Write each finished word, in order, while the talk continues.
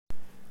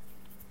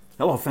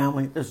Hello,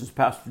 family. This is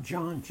Pastor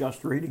John,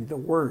 just reading the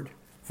Word.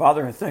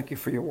 Father, I thank you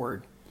for your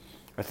Word.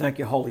 I thank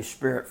you, Holy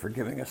Spirit, for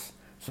giving us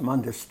some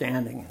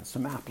understanding and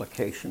some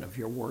application of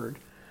your Word.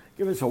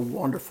 Give us a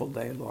wonderful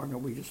day, Lord,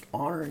 and we just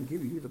honor and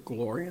give you the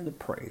glory and the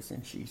praise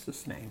in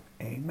Jesus' name.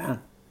 Amen.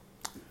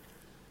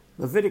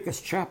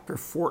 Leviticus chapter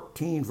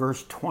 14,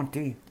 verse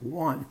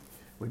 21.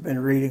 We've been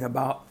reading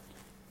about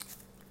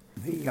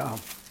the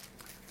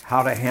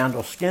how to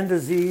handle skin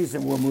disease,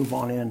 and we'll move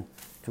on in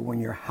to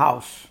when your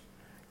house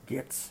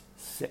gets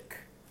sick.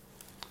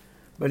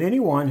 But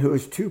anyone who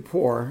is too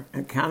poor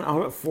and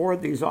cannot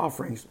afford these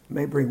offerings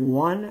may bring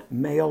one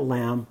male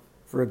lamb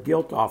for a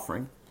guilt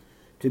offering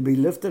to be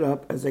lifted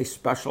up as a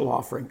special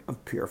offering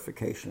of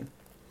purification.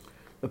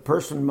 The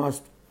person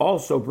must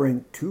also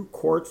bring 2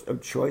 quarts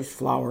of choice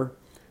flour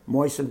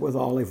moistened with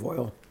olive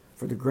oil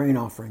for the grain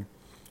offering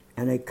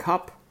and a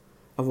cup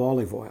of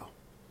olive oil.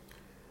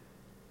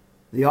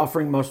 The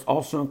offering must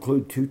also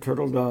include 2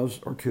 turtle doves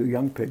or 2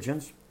 young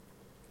pigeons,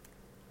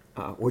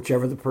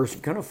 whichever the person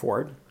can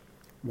afford.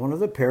 One of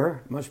the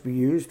pair must be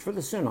used for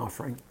the sin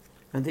offering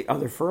and the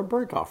other for a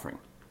burnt offering.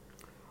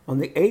 On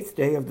the 8th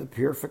day of the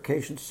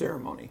purification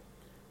ceremony,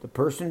 the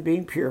person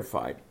being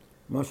purified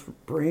must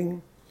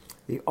bring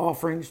the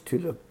offerings to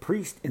the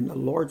priest in the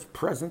Lord's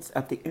presence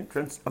at the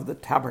entrance of the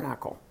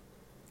tabernacle.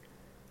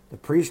 The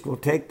priest will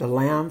take the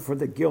lamb for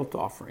the guilt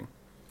offering,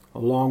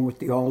 along with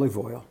the olive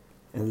oil,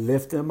 and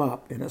lift them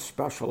up in a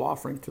special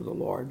offering to the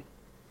Lord.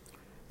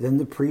 Then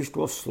the priest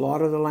will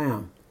slaughter the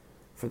lamb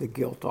for the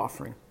guilt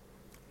offering.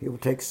 He will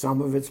take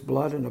some of its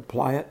blood and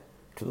apply it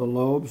to the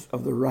lobes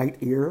of the right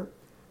ear,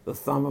 the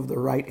thumb of the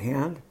right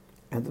hand,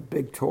 and the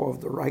big toe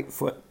of the right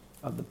foot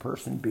of the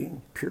person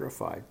being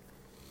purified.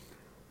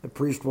 The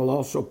priest will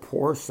also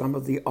pour some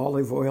of the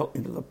olive oil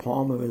into the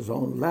palm of his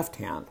own left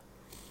hand,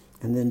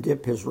 and then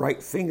dip his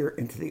right finger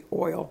into the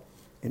oil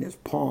in his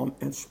palm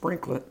and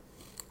sprinkle it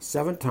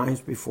 7 times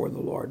before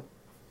the Lord.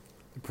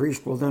 The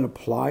priest will then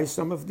apply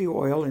some of the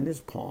oil in his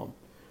palm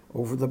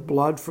over the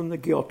blood from the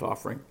guilt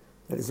offering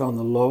that is on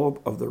the lobe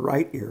of the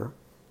right ear,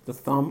 the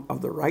thumb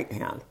of the right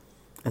hand,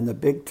 and the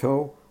big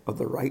toe of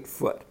the right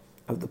foot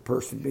of the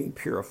person being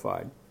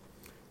purified.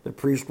 The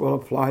priest will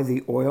apply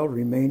the oil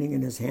remaining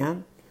in his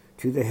hand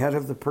to the head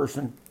of the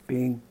person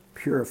being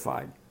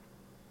purified.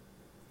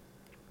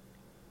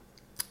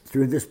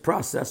 Through this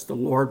process, the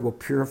Lord will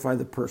purify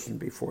the person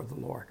before the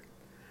Lord.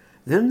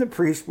 Then the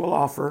priest will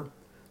offer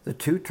the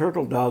 2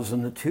 turtle doves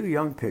and the 2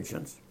 young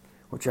pigeons,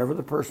 whichever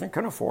the person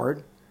can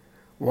afford.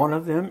 One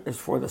of them is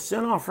for the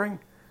sin offering,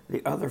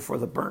 the other for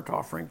the burnt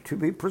offering, to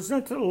be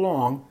presented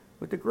along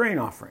with the grain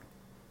offering.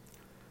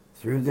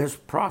 Through this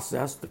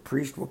process, the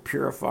priest will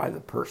purify the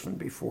person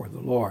before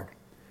the Lord.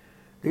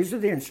 These are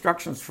the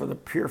instructions for the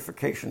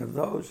purification of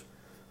those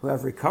who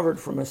have recovered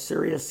from a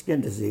serious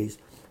skin disease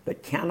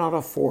but cannot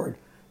afford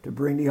to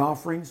bring the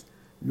offerings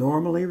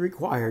normally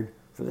required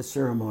for the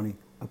ceremony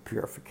of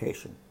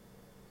purification.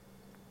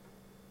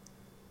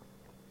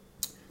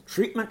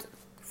 Treatment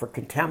for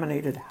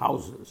contaminated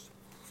houses.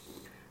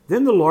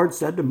 Then the Lord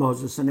said to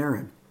Moses and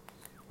Aaron,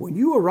 "When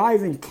you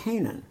arrive in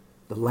Canaan,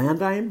 the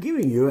land I am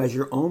giving you as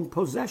your own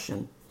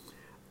possession,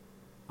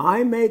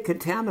 I may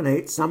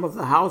contaminate some of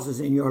the houses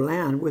in your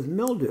land with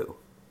mildew.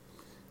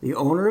 The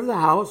owner of the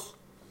house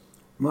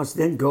must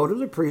then go to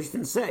the priest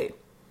and say,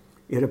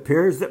 'It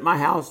appears that my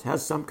house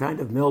has some kind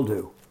of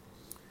mildew.'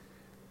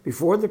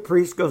 Before the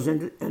priest goes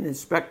in and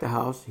inspect the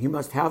house, he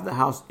must have the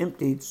house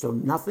emptied so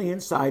nothing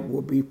inside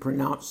will be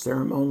pronounced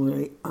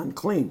ceremonially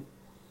unclean.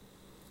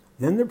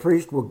 Then the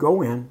priest will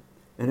go in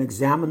and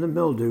examine the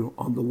mildew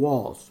on the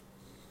walls.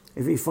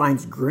 If he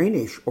finds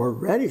greenish or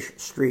reddish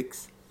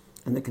streaks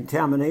and the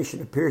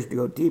contamination appears to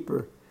go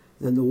deeper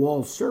than the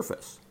wall's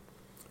surface,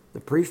 the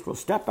priest will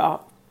step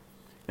out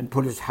and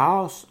put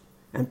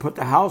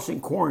the house in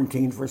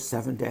quarantine for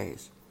 7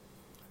 days.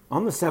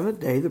 On the 7th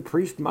day, the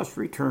priest must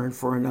return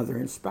for another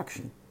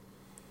inspection.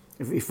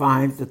 If he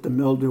finds that the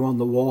mildew on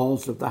the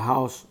walls of the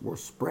house were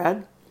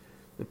spread,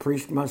 the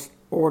priest must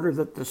order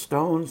that the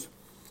stones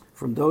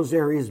from those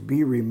areas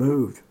be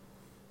removed.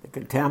 The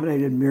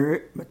contaminated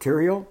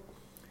material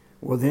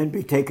will then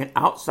be taken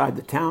outside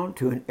the town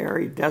to an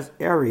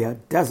area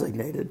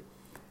designated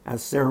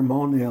as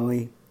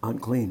ceremonially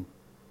unclean.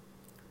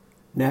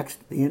 Next,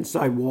 the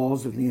inside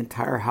walls of the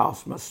entire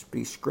house must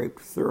be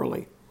scraped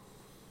thoroughly,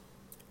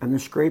 and the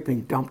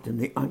scraping dumped in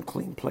the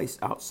unclean place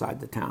outside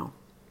the town.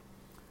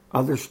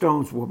 Other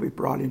stones will be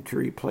brought in to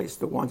replace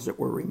the ones that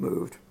were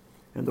removed,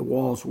 and the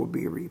walls will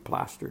be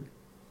replastered.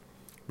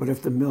 But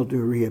if the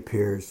mildew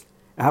reappears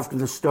after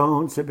the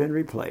stones have been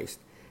replaced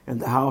and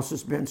the house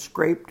has been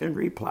scraped and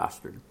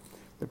replastered,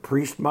 the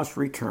priest must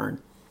return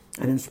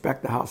and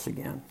inspect the house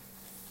again.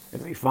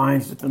 If he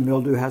finds that the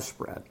mildew has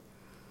spread,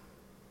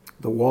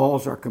 the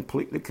walls are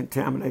completely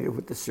contaminated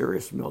with the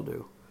serious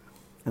mildew,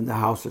 and the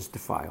house is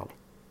defiled,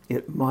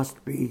 it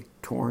must be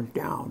torn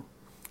down,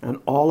 and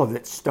all of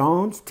its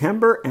stones,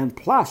 timber, and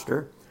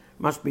plaster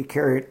must be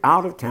carried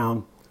out of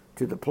town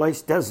to the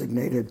place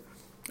designated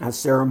as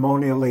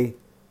ceremonially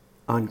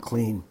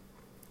unclean.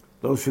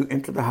 Those who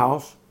enter the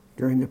house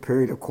during the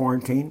period of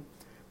quarantine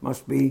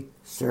must be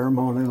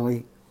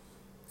ceremonially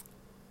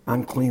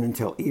unclean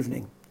until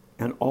evening,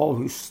 and all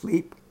who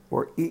sleep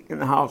or eat in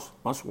the house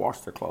must wash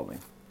their clothing.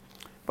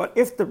 But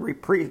if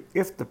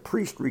the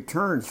priest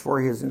returns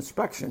for his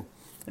inspection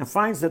and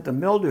finds that the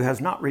mildew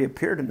has not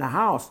reappeared in the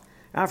house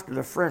after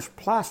the fresh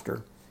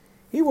plaster,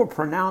 he will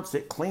pronounce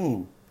it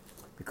clean,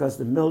 because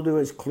the mildew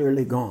is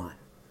clearly gone.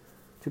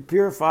 To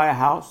purify a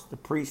house, the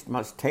priest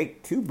must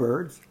take 2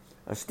 birds,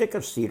 a stick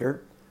of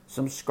cedar,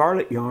 some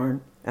scarlet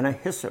yarn, and a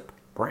hyssop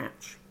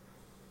branch.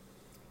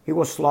 He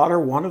will slaughter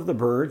one of the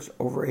birds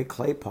over a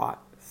clay pot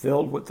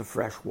filled with the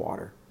fresh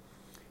water.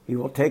 He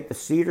will take the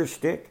cedar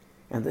stick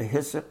and the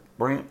hyssop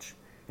branch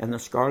and the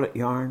scarlet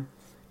yarn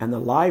and the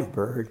live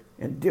bird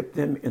and dip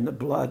them in the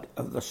blood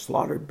of the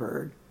slaughtered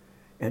bird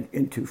and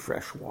into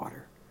fresh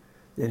water.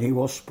 Then he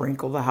will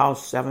sprinkle the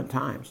house 7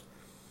 times.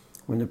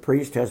 When the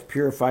priest has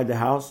purified the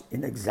house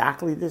in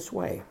exactly this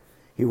way,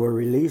 he will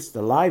release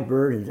the live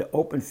bird into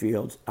open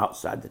fields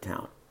outside the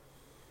town.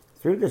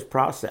 Through this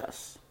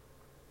process,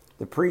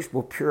 the priest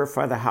will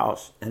purify the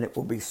house, and it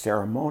will be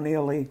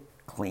ceremonially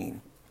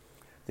clean.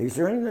 These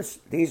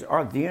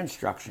are the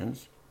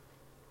instructions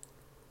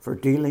for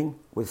dealing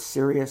with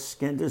serious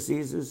skin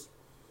diseases,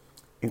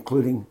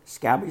 including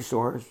scabby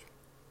sores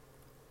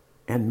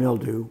and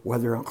mildew,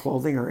 whether on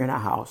clothing or in a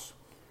house,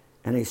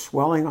 and a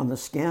swelling on the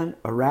skin,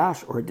 a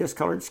rash, or a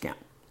discolored skin.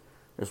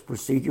 This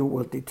procedure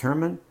will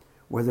determine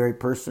whether a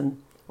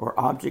person or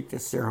object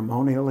is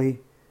ceremonially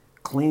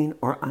clean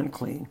or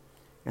unclean,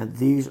 and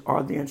these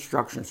are the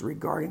instructions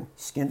regarding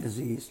skin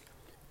disease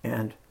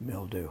and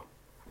mildew.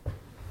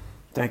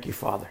 Thank you,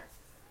 Father,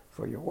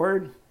 for your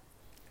word.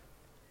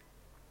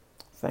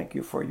 Thank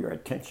you for your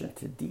attention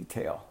to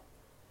detail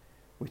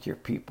with your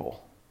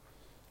people,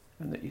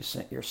 and that you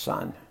sent your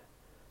Son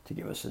to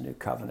give us a new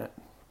covenant.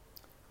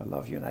 I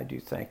love you, and I do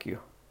thank you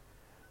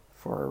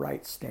for a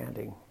right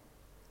standing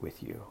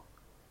with you.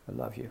 I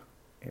love you.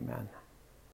 Amen.